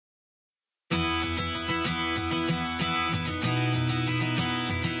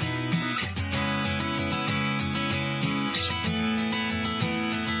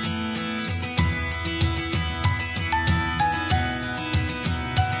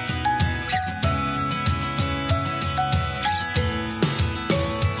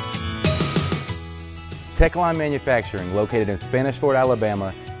TechLine Manufacturing, located in Spanish Fort,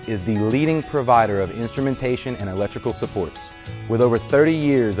 Alabama, is the leading provider of instrumentation and electrical supports. With over 30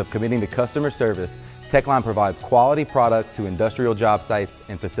 years of committing to customer service, TechLine provides quality products to industrial job sites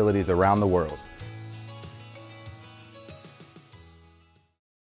and facilities around the world.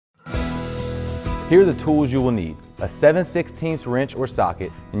 Here are the tools you will need: a 7/16 wrench or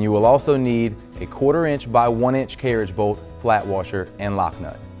socket, and you will also need a 1/4 inch by 1 inch carriage bolt, flat washer, and lock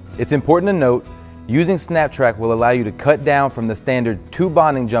nut. It's important to note, using SnapTrack will allow you to cut down from the standard 2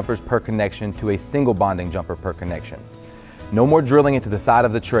 bonding jumpers per connection to a single bonding jumper per connection. No more drilling into the side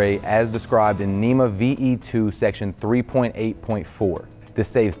of the tray as described in NEMA VE2 section 3.8.4. This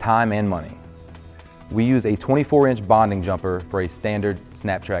saves time and money. We use a 24-inch bonding jumper for a standard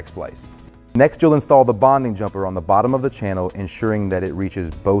SnapTrack splice. Next, you'll install the bonding jumper on the bottom of the channel, ensuring that it reaches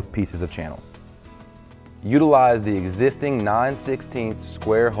both pieces of channel. Utilize the existing 9/16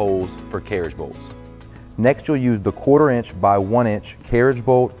 square holes for carriage bolts. Next, you'll use the 1/4 inch by 1 inch carriage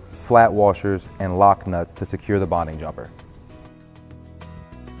bolt, flat washers, and lock nuts to secure the bonding jumper.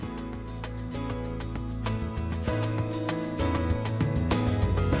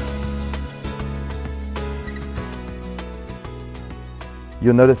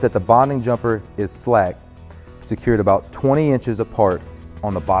 You'll notice that the bonding jumper is slack, secured about 20 inches apart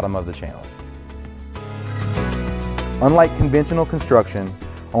on the bottom of the channel. Unlike conventional construction,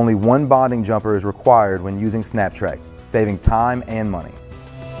 only 1 bonding jumper is required when using SnapTrack, saving time and money.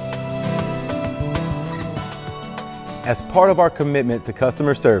 As part of our commitment to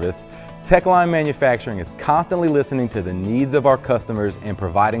customer service, TechLine Manufacturing is constantly listening to the needs of our customers and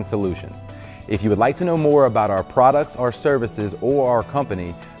providing solutions. If you would like to know more about our products, our services, or our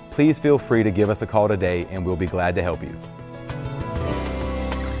company, please feel free to give us a call today and we'll be glad to help you.